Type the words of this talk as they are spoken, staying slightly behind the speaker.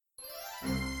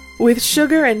With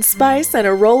sugar and spice and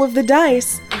a roll of the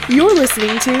dice, you're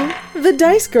listening to The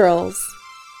Dice Girls.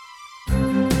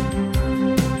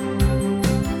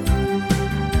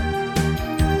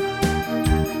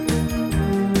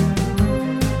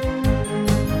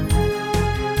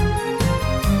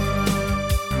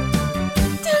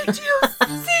 Did you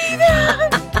see that?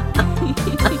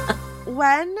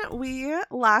 When we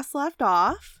last left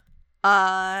off,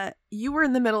 you were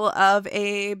in the middle of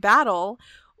a battle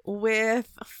with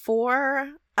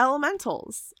 4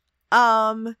 elementals.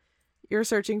 You're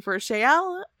searching for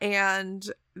Shael, and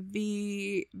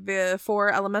the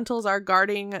 4 elementals are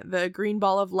guarding the green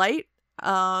ball of light.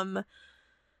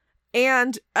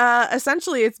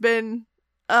 Essentially it's been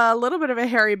a little bit of a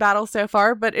hairy battle so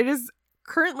far, but it is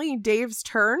currently Dave's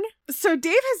turn. So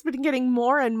Dave has been getting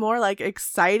more and more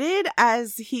excited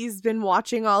as he's been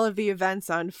watching all of the events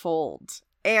unfold.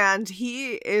 And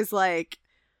he is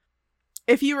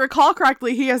if you recall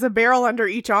correctly, he has a barrel under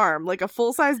each arm, a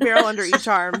full-size barrel under each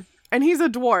arm, and he's a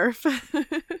dwarf.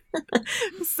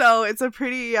 So it's a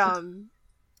pretty, it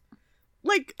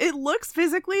looks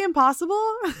physically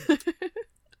impossible.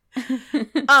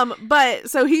 But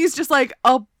so he's just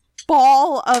a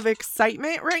ball of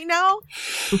excitement right now,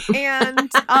 and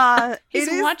he's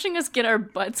watching us get our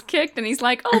butts kicked, and he's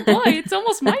like, "Oh boy, it's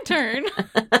almost my turn."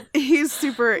 He's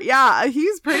he's pretty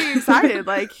excited.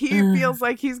 He feels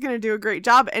like he's gonna do a great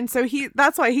job, and so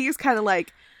that's why he's kind of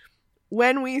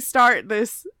when we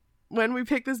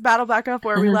pick this battle back up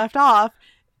where we left off,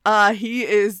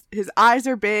 his eyes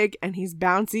are big and he's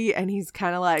bouncy, and he's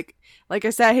kind of like I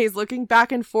said, he's looking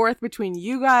back and forth between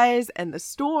you guys and the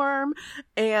storm,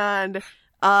 and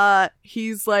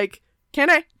he's like, can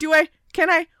I,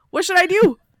 what should I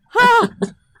do?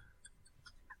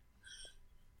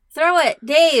 Throw it,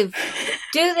 Dave.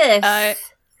 Do this.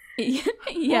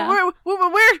 Yeah.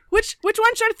 Which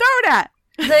one should I throw it at?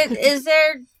 Is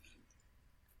there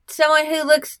someone who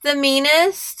looks the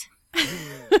meanest?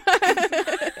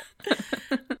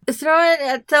 Throw it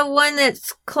at the one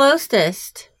that's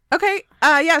closest. Okay,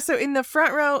 so in the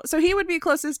front row, so he would be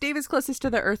closest, Dave is closest to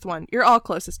the earth one. You're all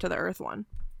closest to the earth one.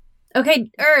 Okay,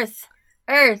 earth.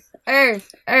 What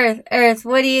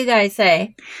do you guys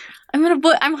say?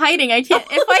 I'm hiding. I can't,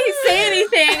 if I say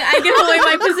anything, I give away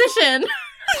my position.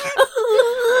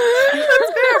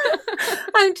 That's fair.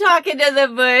 I'm talking to the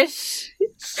bush,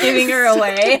 giving her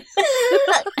away.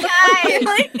 Guys.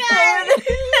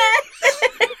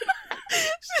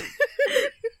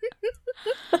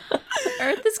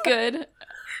 Earth is good. Okay.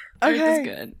 Earth is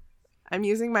good. I'm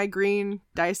using my green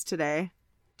dice today.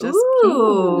 Just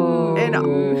in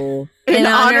honor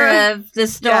of the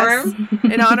storm. Yes,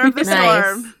 in honor of the Nice.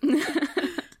 storm.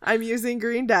 I'm using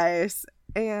green dice,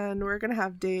 and we're gonna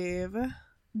have Dave.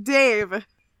 Dave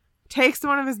takes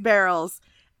one of his barrels,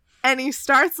 and he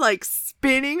starts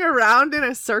spinning around in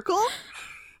a circle,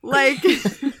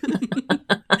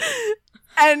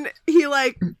 and he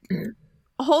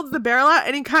holds the barrel out,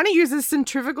 and he kind of uses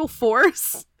centrifugal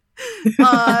force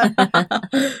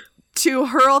to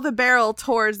hurl the barrel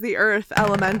towards the earth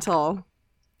elemental.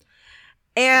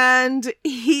 And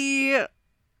he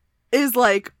is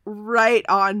right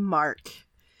on mark.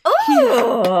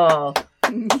 Oh!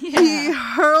 He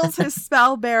hurls his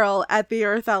spell barrel at the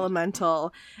earth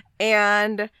elemental,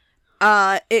 and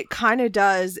it kind of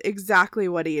does exactly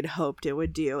what he had hoped it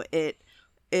would do. It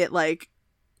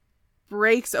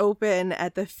breaks open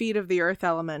at the feet of the earth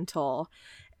elemental,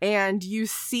 and you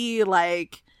see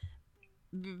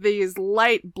these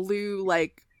light blue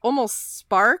almost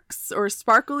sparks or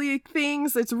sparkly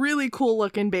things. It's really cool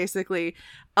looking, basically.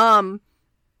 And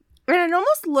it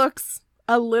almost looks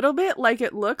a little bit like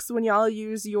it looks when y'all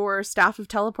use your staff of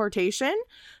teleportation.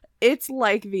 It's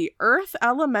like the earth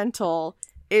elemental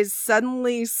is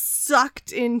suddenly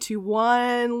sucked into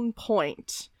one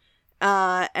point.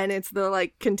 And it's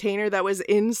the container that was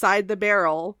inside the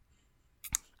barrel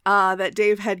that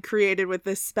Dave had created with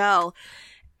this spell.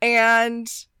 And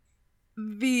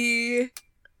the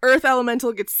earth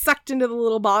elemental gets sucked into the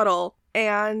little bottle,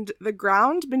 and the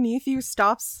ground beneath you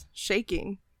stops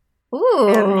shaking.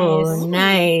 Ooh,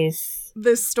 nice.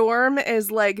 The storm is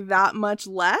that much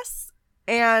less,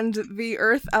 and the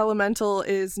earth elemental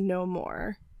is no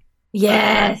more.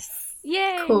 Yes.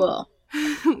 Yay. Cool.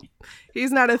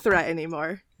 He's not a threat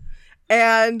anymore.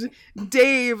 And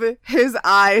Dave, his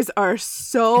eyes are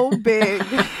so big.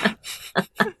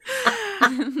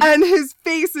 And his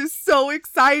face is so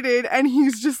excited. And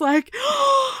he's just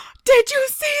oh, did you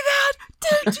see that?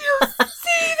 Did you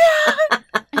see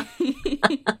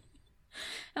that?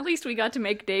 At least we got to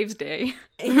make Dave's day.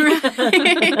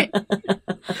 I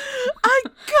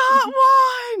got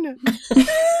one!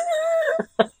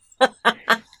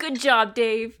 job,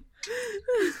 Dave.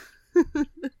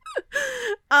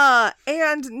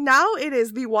 And now it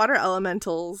is the water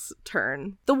elemental's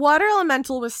turn. The water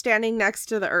elemental was standing next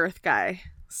to the earth guy.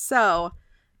 So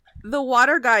the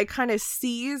water guy kind of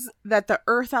sees that the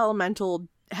earth elemental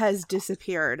has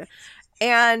disappeared.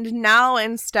 And now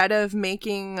instead of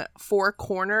making 4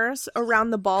 corners around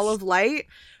the ball of light,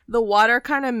 the water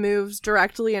kind of moves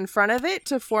directly in front of it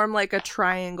to form like a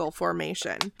triangle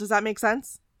formation. Does that make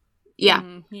sense? Yeah.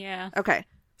 Yeah. Okay.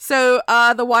 So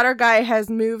the water guy has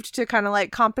moved to kind of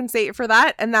like compensate for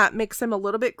that, and that makes him a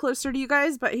little bit closer to you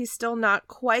guys, but he's still not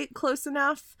quite close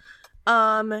enough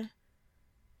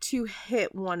to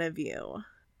hit one of you.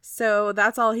 So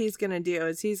that's all he's going to do,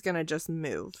 is he's going to just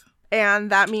move. And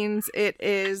that means it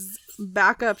is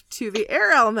back up to the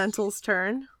air elemental's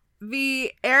turn.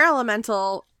 The air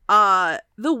elemental, the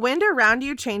wind around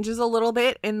you changes a little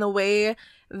bit in the way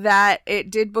that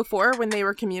it did before when they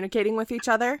were communicating with each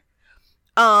other.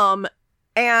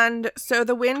 And so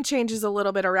the wind changes a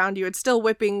little bit around you. It's still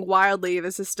whipping wildly.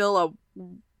 This is still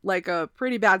a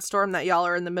pretty bad storm that y'all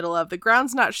are in the middle of. The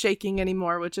ground's not shaking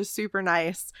anymore, which is super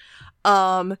nice.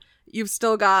 You've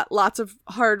still got lots of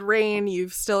hard rain.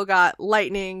 You've still got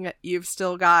lightning. You've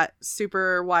still got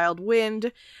super wild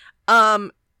wind.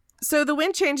 So the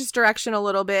wind changes direction a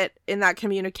little bit in that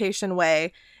communication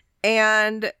way.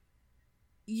 And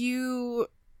the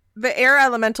air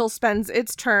elemental spends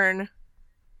its turn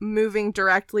moving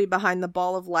directly behind the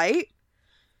ball of light.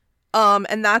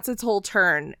 And that's its whole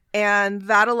turn. And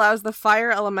that allows the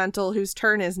fire elemental, whose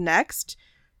turn is next,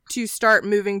 to start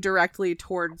moving directly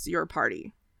towards your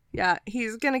party. Yeah,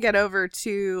 he's gonna get over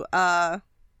to Rhakna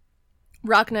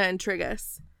and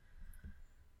Triggus.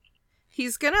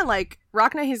 He's gonna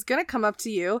he's gonna come up to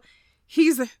you.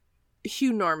 He's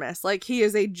enormous. Like, he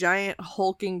is a giant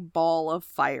hulking ball of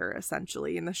fire,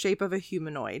 essentially, in the shape of a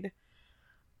humanoid.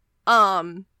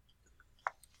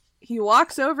 He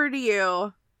walks over to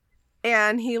you,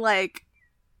 and he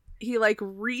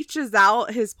reaches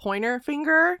out his pointer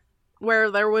finger, where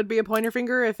there would be a pointer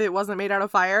finger if it wasn't made out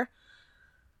of fire.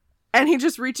 And he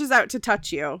just reaches out to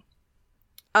touch you.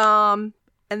 And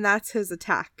that's his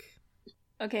attack.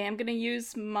 Okay, I'm gonna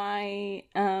use my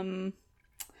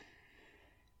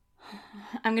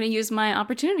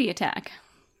opportunity attack.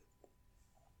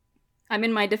 I'm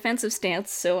in my defensive stance,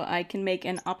 so I can make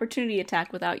an opportunity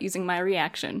attack without using my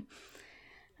reaction.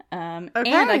 And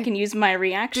I can use my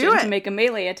reaction to make a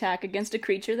melee attack against a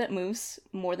creature that moves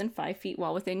more than 5 feet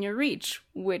while within your reach.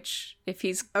 Which, if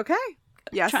he's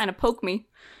trying to poke me,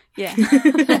 yeah.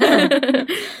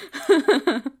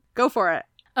 Go for it.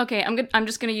 Okay, I'm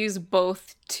just gonna use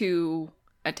both to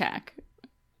attack.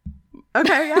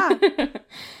 Okay, yeah.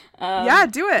 Yeah,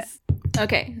 do it.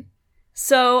 Okay.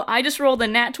 So I just rolled a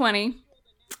nat 20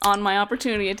 on my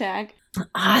opportunity attack.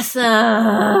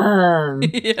 Awesome.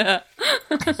 Yeah.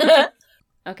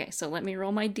 Okay, so let me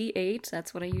roll my d8.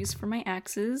 That's what I use for my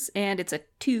axes, and it's a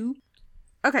 2.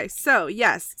 Okay, so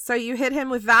yes. So you hit him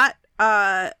with that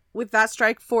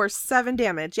strike for 7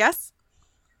 damage, yes?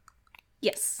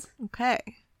 Yes. Okay.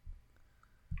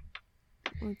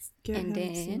 Let's get and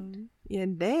him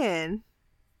and then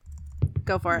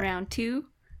go for it. Round 2.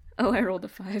 Oh, I rolled a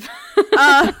 5.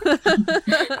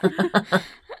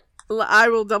 I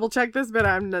will double check this, but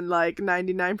I'm like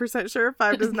 99% sure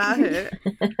 5 does not hit.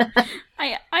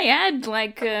 I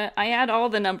add all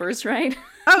the numbers, right?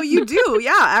 Oh, you do,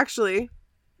 yeah. Actually,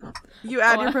 you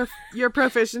add your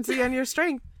proficiency and your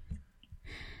strength.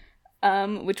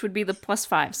 Which would be the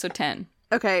 +5, so 10.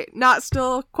 Okay,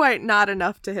 quite not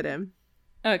enough to hit him.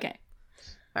 Okay.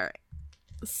 All right.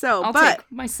 So, I'll take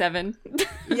my 7.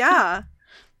 Yeah.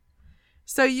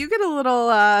 So you get a little,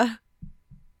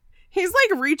 he's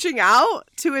like reaching out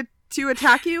to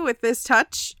attack you with this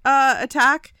touch,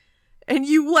 attack. And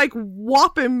you like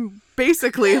whop him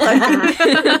basically. Like,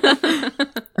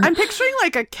 I'm picturing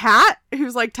like a cat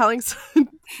who's like telling,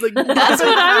 like, that's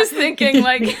what I was thinking.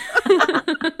 Like,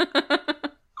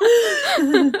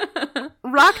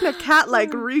 Rhakna cat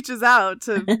like reaches out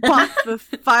to pop the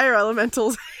fire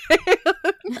elemental's hand.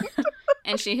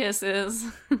 And she hisses.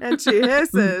 And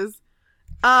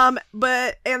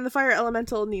the fire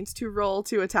elemental needs to roll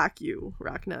to attack you,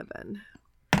 Rhakna, then.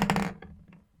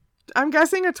 I'm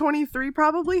guessing a 23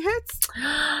 probably hits?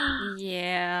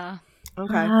 Yeah.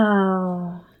 Okay.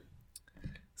 Oh.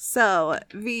 So,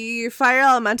 the fire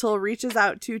elemental reaches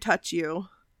out to touch you.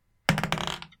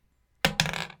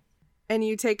 And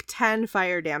you take 10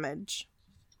 fire damage.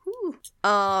 Whew.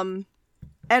 And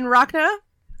Rhakna,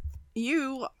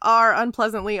 you are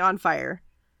unpleasantly on fire.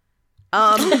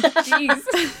 Jeez.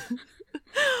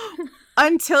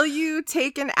 until you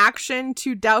take an action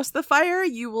to douse the fire,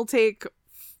 you will take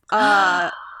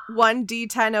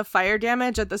 1d10 of fire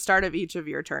damage at the start of each of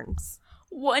your turns.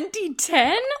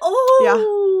 1d10?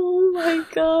 Oh my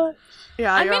god.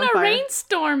 Yeah, I'm in a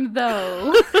rainstorm,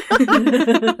 though. You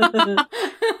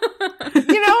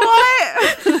know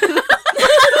what?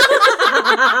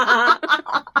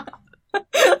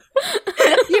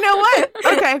 You know what?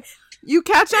 Okay. You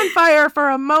catch on fire for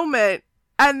a moment,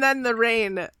 and then the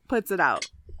rain puts it out.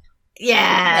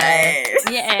 Yeah.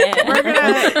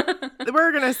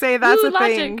 We're gonna say that's Ooh, a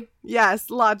logic. thing. Yes,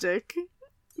 logic.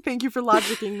 Thank you for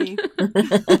logicking me.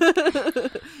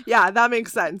 Yeah, that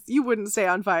makes sense. You wouldn't stay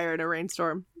on fire in a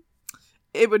rainstorm.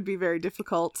 It would be very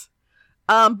difficult.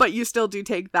 But you still do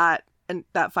take that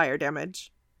fire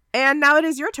damage. And now it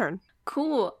is your turn.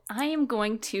 Cool. I am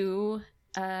going to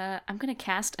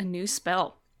cast a new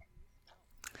spell.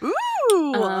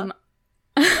 Ooh.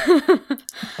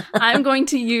 I'm going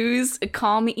to use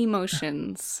Calm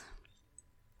Emotions.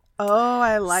 Oh,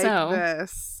 I like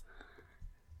this.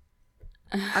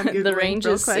 The range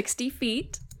is 60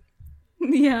 feet.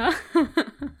 Yeah.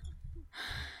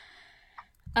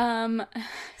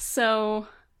 So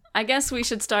I guess we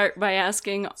should start by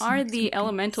asking, are the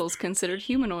elementals considered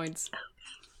humanoids?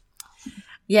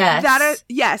 Yes.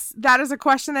 That is a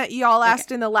question that y'all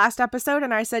asked in the last episode,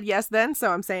 and I said yes then,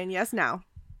 so I'm saying yes now.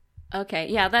 Okay,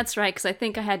 yeah, that's right, because I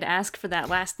think I had to ask for that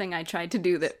last thing I tried to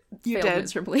do that failed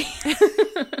miserably.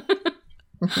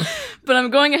 But I'm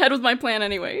going ahead with my plan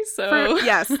anyway, so...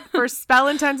 For spell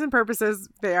intents and purposes,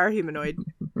 they are humanoid.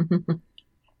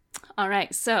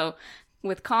 Alright, so,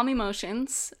 with Calm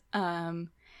Emotions,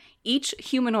 each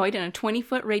humanoid in a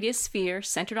 20-foot radius sphere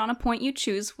centered on a point you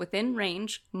choose within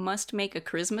range must make a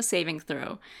charisma saving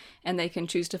throw, and they can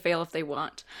choose to fail if they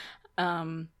want.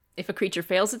 If a creature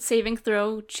fails its saving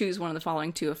throw, choose one of the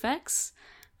following 2 effects.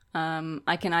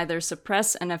 I can either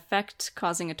suppress an effect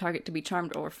causing a target to be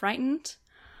charmed or frightened,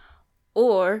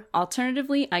 or,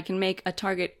 alternatively, I can make a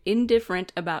target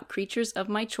indifferent about creatures of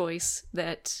my choice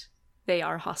that they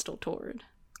are hostile toward.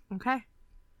 Okay.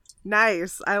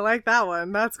 Nice. I like that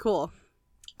one. That's cool.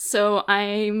 So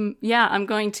I'm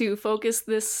going to focus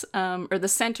this, or the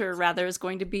center, rather, is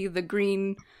going to be the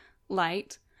green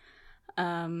light.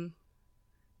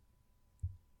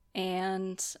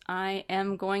 And I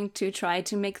am going to try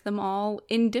to make them all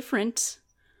indifferent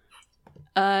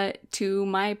to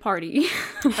my party.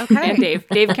 Okay. And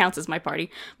Dave counts as my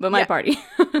party, but my party.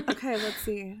 Okay, let's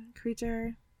see.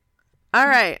 Creature. All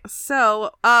right,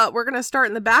 so we're going to start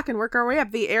in the back and work our way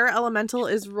up. The air elemental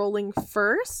is rolling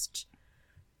first,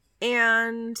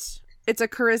 and it's a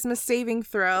charisma saving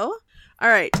throw. All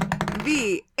right,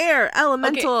 the air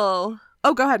elemental. Okay.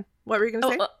 Oh, go ahead. What were you going to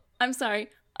say? I'm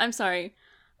sorry.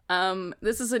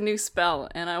 This is a new spell,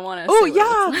 and I want to. Oh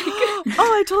yeah!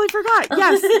 Oh, I totally forgot.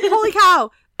 Yes, holy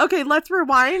cow! Okay, let's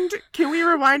rewind. Can we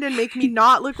rewind and make me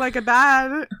not look like a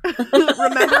bad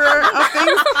rememberer of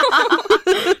things?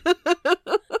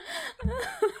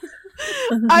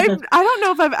 I don't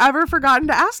know if I've ever forgotten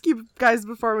to ask you guys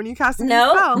before when you cast a new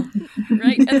spell.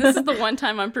 Right, and this is the one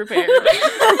time I'm prepared.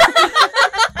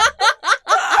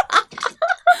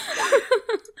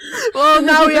 Well,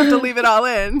 now we have to leave it all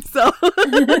in, so.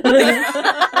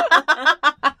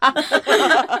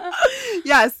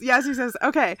 Yes, he says.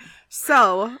 Okay,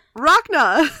 so,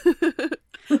 Rhakna,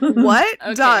 what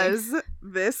does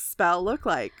this spell look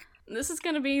like? This is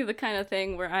going to be the kind of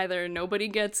thing where either nobody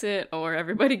gets it or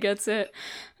everybody gets it.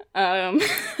 So,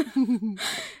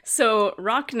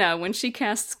 Rhakna, when she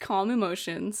casts Calm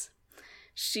Emotions,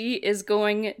 she is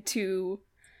going to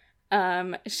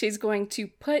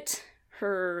put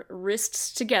her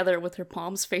wrists together with her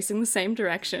palms facing the same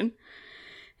direction,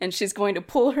 and she's going to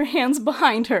pull her hands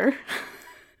behind her,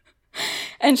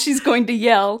 and she's going to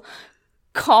yell,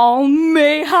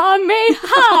 Kamehameha,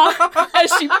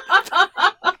 as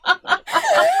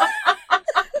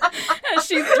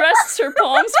she thrusts her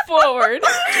palms forward.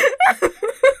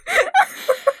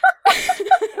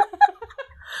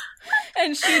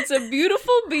 And shoots a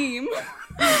beautiful beam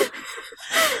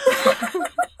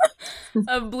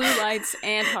of blue lights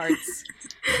and hearts.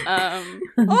 Oh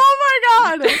my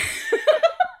god!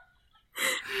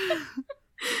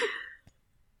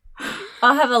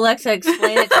 I'll have Alexa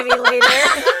explain it to me later.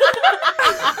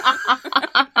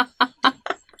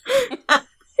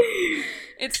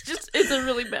 It's a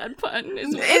really bad pun.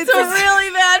 It's a really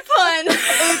bad pun.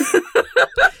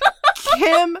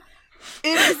 Kim,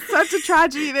 it is such a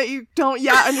tragedy that you don't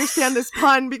yet understand this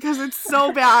pun because it's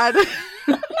so bad.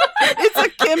 It's a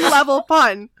Kim level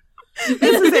pun.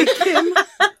 This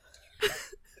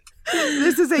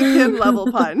is a Kim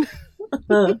level pun.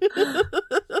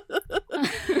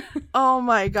 Oh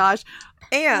my gosh.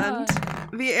 And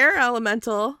the air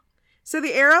elemental. So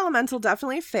the air elemental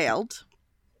definitely failed.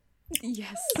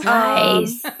 Yes.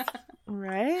 Nice.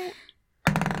 Right?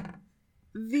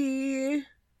 The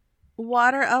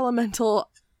water elemental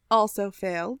also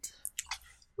failed.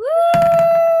 Woo!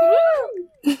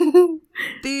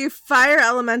 The fire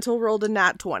elemental rolled a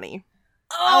nat 20.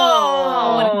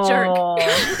 Oh, what a jerk.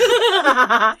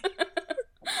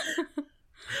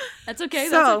 That's okay,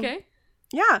 that's okay.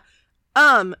 Yeah.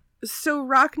 So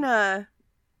Rhakna,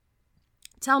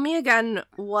 tell me again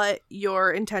what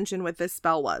your intention with this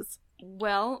spell was.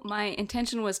 Well, my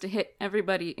intention was to hit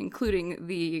everybody, including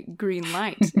the green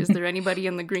light. Is there anybody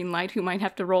in the green light who might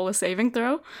have to roll a saving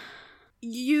throw?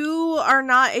 You are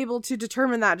not able to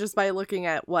determine that just by looking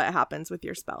at what happens with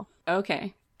your spell.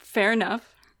 Okay, fair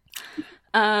enough.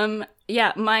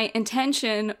 Yeah, my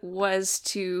intention was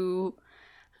to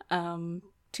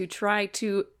try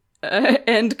to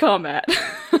end combat.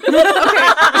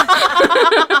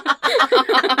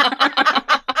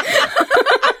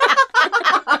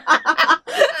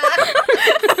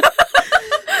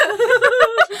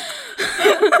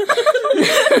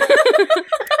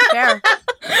 Fair.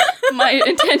 My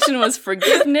intention was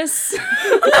forgiveness.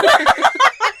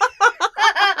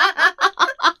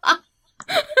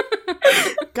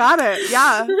 Got it.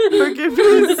 Yeah.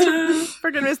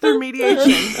 Forgiveness through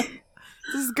mediation.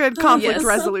 This is good conflict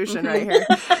resolution right here.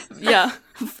 Yeah.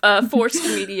 Forced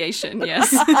mediation,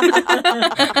 yes.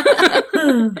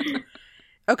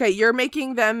 Okay, you're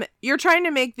trying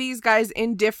to make these guys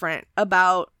indifferent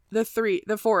about the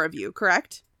four of you,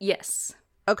 correct? Yes.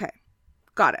 Okay.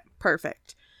 Got it.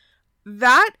 Perfect.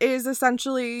 That is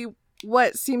essentially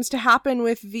what seems to happen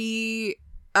with the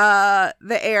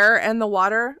air and the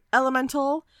water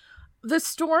elemental. The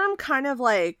storm kind of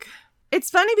like,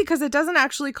 it's funny because it doesn't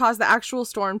actually cause the actual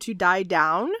storm to die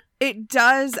down. It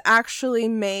does actually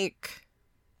make,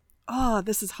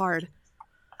 this is hard.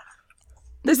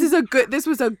 This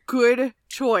was a good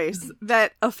choice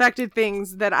that affected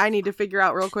things that I need to figure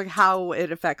out real quick how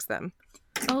it affects them.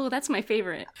 Oh, that's my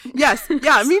favorite. Yes.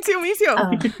 Yeah, me too.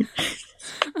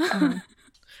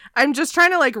 I'm just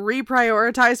trying to like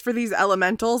reprioritize for these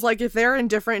elementals. Like if they're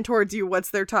indifferent towards you,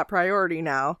 what's their top priority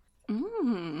now?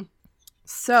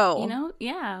 So,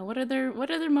 what are their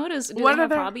motives? Do they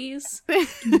have hobbies? Maybe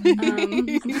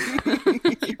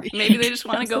they just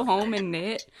want to go home and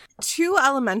knit. Two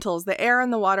elementals, the air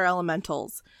and the water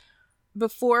elementals,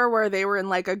 before where they were in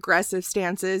like aggressive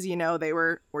stances, they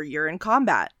were where you're in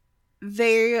combat.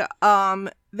 They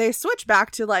switch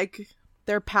back to like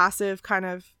their passive kind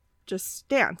of just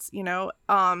stance,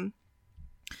 The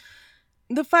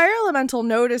fire elemental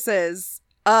notices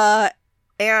and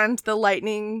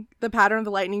the pattern of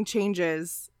the lightning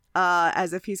changes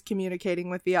as if he's communicating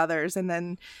with the others, and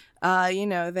then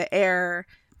the air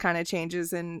kind of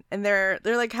changes and they're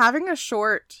like having a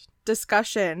short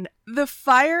discussion. The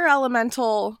fire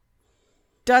elemental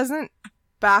doesn't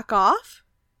back off,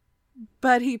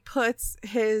 but he puts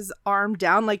his arm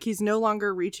down, like he's no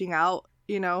longer reaching out,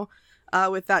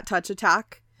 with that touch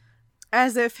attack,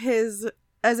 as if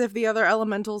the other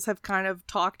elementals have kind of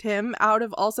talked him out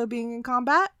of also being in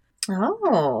combat.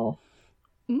 Oh.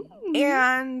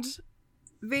 And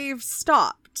they've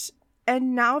stopped.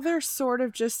 And now they're sort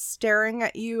of just staring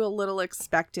at you a little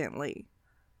expectantly.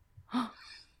 Oh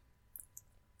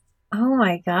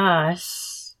my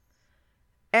gosh.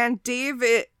 And Dave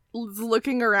is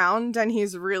looking around and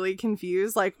he's really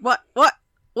confused. Like, what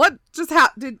just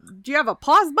happened? Do you have a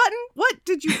pause button? What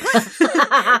did you...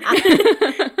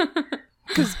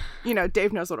 Because,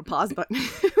 Dave knows what a pause button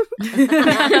is.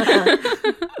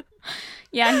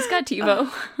 Yeah, he's got TiVo.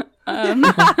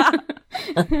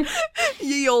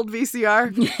 Ye old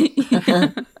VCR.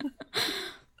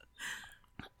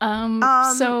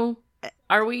 So,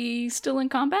 are we still in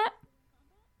combat?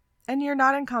 And you're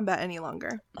not in combat any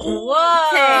longer. Whoa!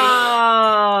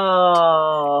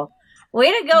 Okay.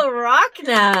 Way to go,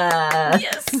 Rhakna!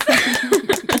 Yes!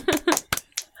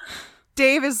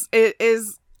 Dave is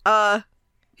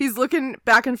he's looking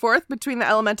back and forth between the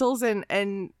elementals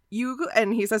and you,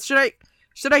 and he says, Should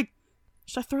I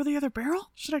throw the other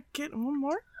barrel? Should I get one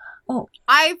more? Oh,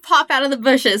 I pop out of the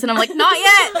bushes and I'm like, not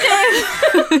yet!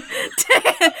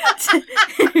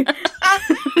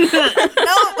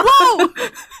 No, whoa!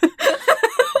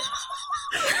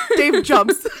 Dave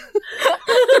jumps.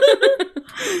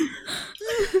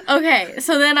 Okay,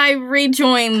 so then I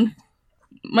rejoin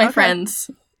my friends.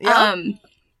 Yeah.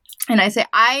 And I say,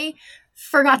 I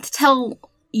forgot to tell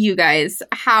you guys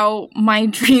how my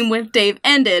dream with Dave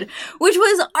ended, which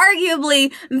was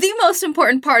arguably the most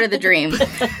important part of the dream.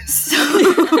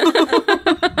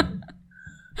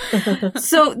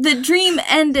 So the dream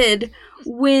ended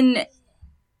when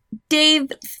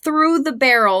Dave threw the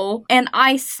barrel and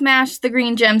I smashed the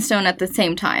green gemstone at the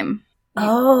same time.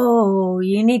 Oh,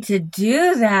 you need to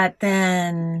do that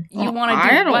then. You want to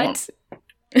do what?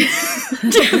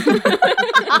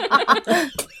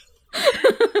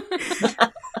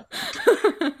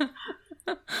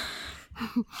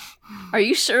 Are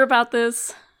you sure about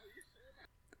this?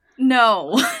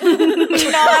 No,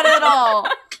 not at all.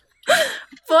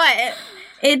 But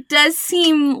it does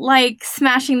seem like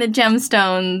smashing the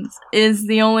gemstones is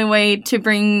the only way to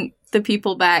bring the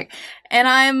people back. And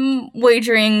I'm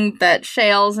wagering that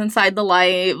Shale's inside the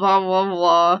light, blah, blah,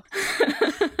 blah.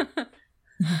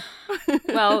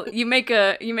 Well, you make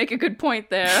a good point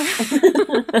there.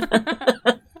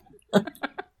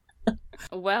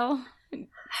 Well,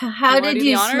 how did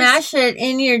you smash it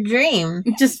in your dream?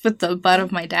 Just with the butt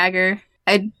of my dagger.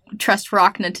 I trust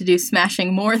Rhakna to do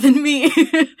smashing more than me.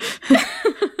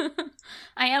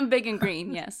 I am big and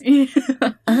green, yes.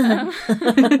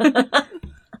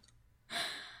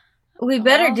 We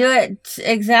better do it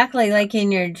exactly like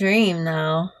in your dream,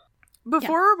 though.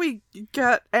 Before we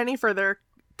get any further,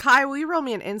 Kai, will you roll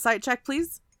me an insight check,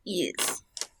 please? Yes.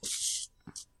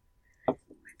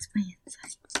 What's my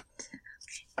insight?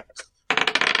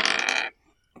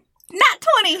 Nat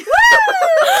 20! Woo!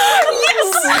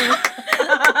 Yes!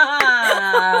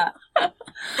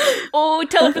 Oh,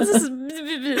 tell us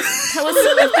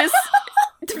if this...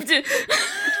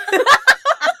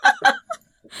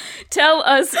 Tell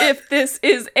us if this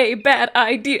is a bad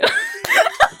idea.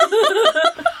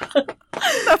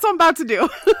 That's what I'm about to do.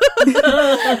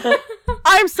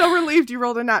 I'm so relieved you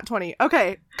rolled a nat 20.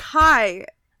 Okay, Kai,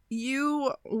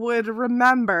 you would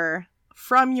remember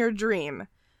from your dream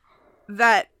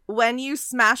that when you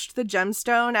smashed the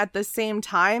gemstone at the same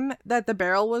time that the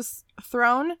barrel was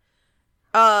thrown,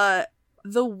 the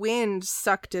wind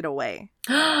sucked it away.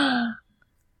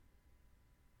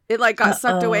 It got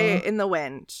sucked away in the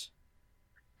wind.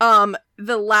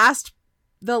 The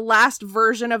last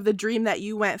version of the dream that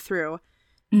you went through,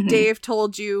 mm-hmm. Dave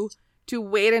told you to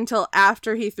wait until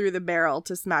after he threw the barrel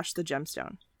to smash the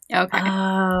gemstone. Okay.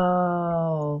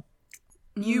 Oh.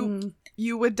 You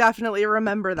would definitely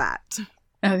remember that.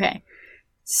 Okay.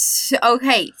 So,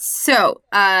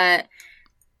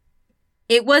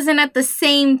 it wasn't at the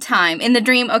same time in the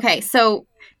dream. Okay, so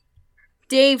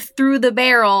Dave threw the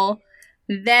barrel,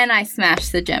 then I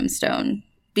smashed the gemstone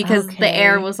because the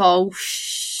air was all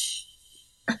whoosh.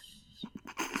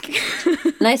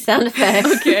 Nice sound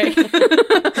effects. Okay.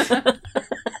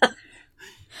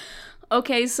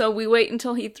 Okay, so we wait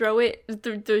until he throws it, and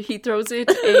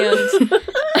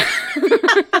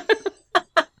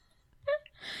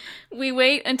we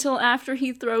wait until after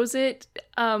he throws it.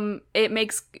 It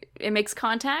makes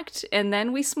contact, and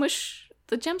then we smush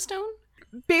the gemstone.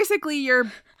 Basically, your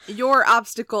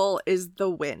obstacle is the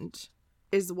wind,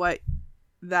 is what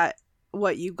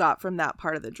you got from that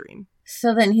part of the dream.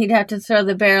 So then he'd have to throw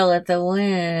the barrel at the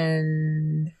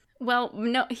wind. Well,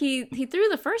 no, he threw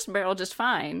the first barrel just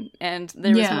fine, and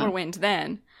there was more wind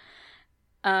then.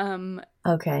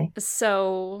 Okay.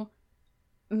 So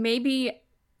maybe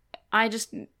I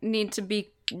just need to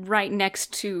be right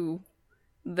next to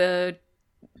the...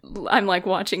 I'm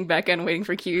watching Becca and waiting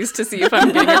for cues to see if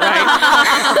I'm getting it right.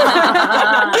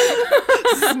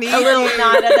 Sneaky. A little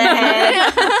nod of the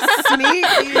head.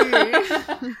 Sneaky.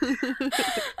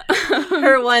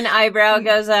 Her one eyebrow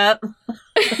goes up.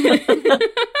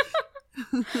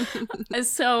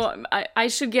 So I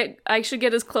should get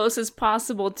as close as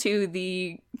possible to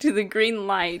the green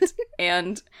light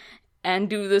and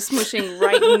do the smushing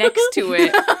right next to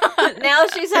it. Now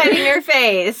she's hiding her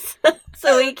face,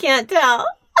 so we can't tell.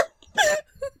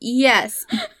 Yes,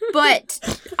 but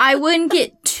I wouldn't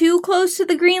get too close to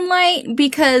the green light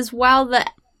because while the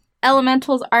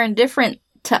elementals are indifferent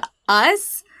to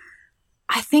us,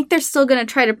 I think they're still going to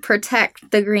try to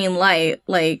protect the green light,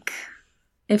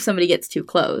 if somebody gets too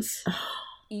close.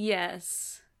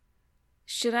 Yes.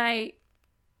 Should I...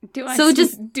 Do I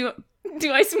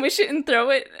smush it and throw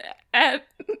it at...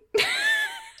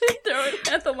 throw it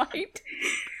at the light?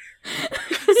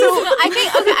 I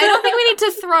don't think we need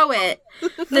to throw it,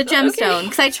 the gemstone,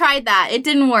 because I tried that. It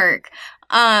didn't work.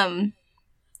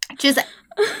 Just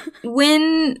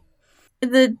when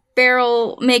the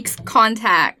barrel makes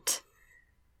contact,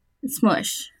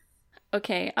 smush.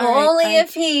 Okay. Only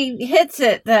if he hits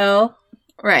it, though.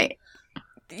 Right.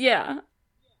 Yeah.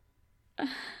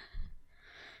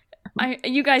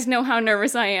 You guys know how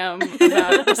nervous I am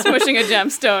about smushing a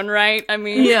gemstone, right? I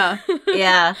mean... Yeah.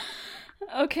 Yeah.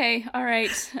 Okay, all right.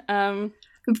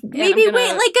 Maybe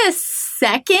wait a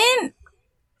second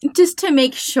Just to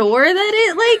make sure that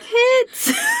it, like,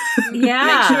 hits? Yeah.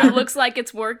 Make sure it looks like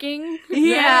it's working.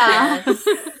 Yeah.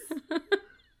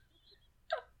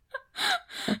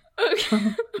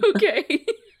 Okay.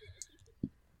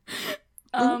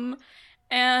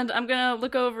 And I'm gonna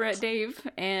look over at Dave,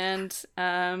 and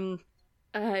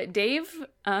Dave,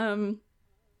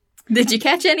 Did you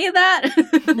catch any of that?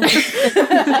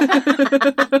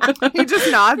 He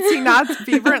just nods. He nods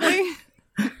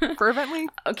fervently.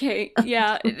 Okay,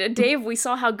 yeah, Dave, we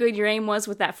saw how good your aim was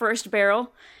with that first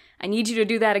barrel. I need you to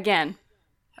do that again.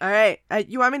 All right.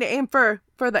 You want me to aim for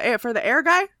the air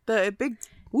guy, the big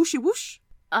whooshy whoosh?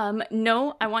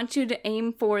 No, I want you to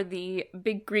aim for the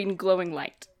big green glowing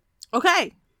light.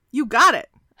 Okay, you got it.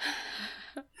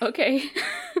 Okay.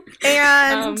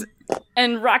 And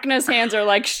Rhakna's hands are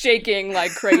like shaking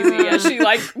like crazy as she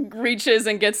like reaches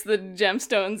and gets the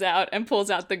gemstones out and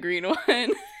pulls out the green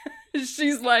one.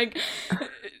 She's like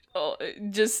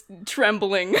just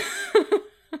trembling.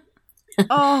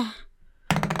 Oh.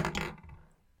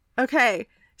 Okay.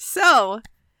 So,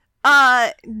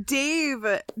 Dave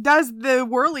does the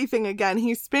whirly thing again.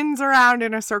 He spins around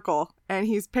in a circle and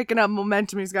he's picking up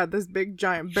momentum. He's got this big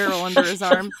giant barrel under his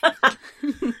arm.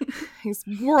 He's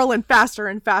whirling faster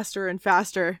and faster and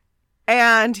faster.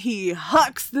 And he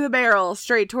hucks the barrel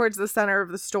straight towards the center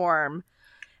of the storm.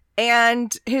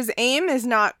 And his aim is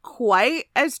not quite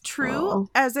as true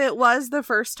as it was the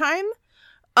first time.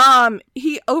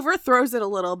 He overthrows it a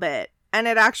little bit. And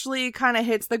it actually kind of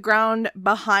hits the ground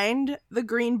behind the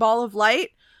green ball of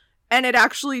light. And it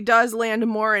actually does land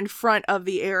more in front of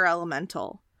the air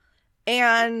elemental.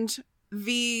 And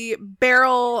the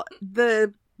barrel,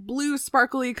 the blue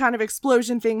sparkly kind of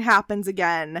explosion thing happens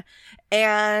again.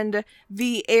 And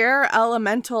the air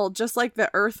elemental, just like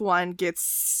the earth one, gets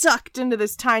sucked into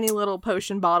this tiny little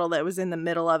potion bottle that was in the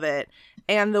middle of it.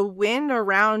 And the wind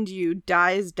around you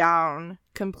dies down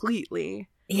completely.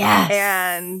 Yes.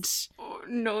 And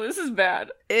no, this is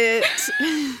bad.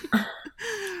 The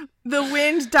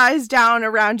wind dies down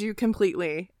around you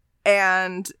completely,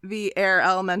 and the air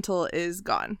elemental is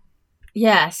gone.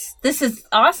 Yes. This is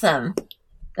awesome.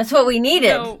 That's what we needed.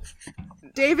 So,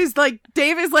 Dave is like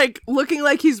looking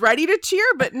like he's ready to cheer,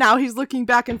 but now he's looking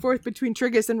back and forth between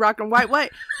Triggus and Rhakna.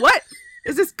 What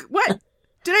is this? What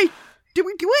did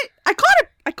we do it? I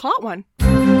caught one.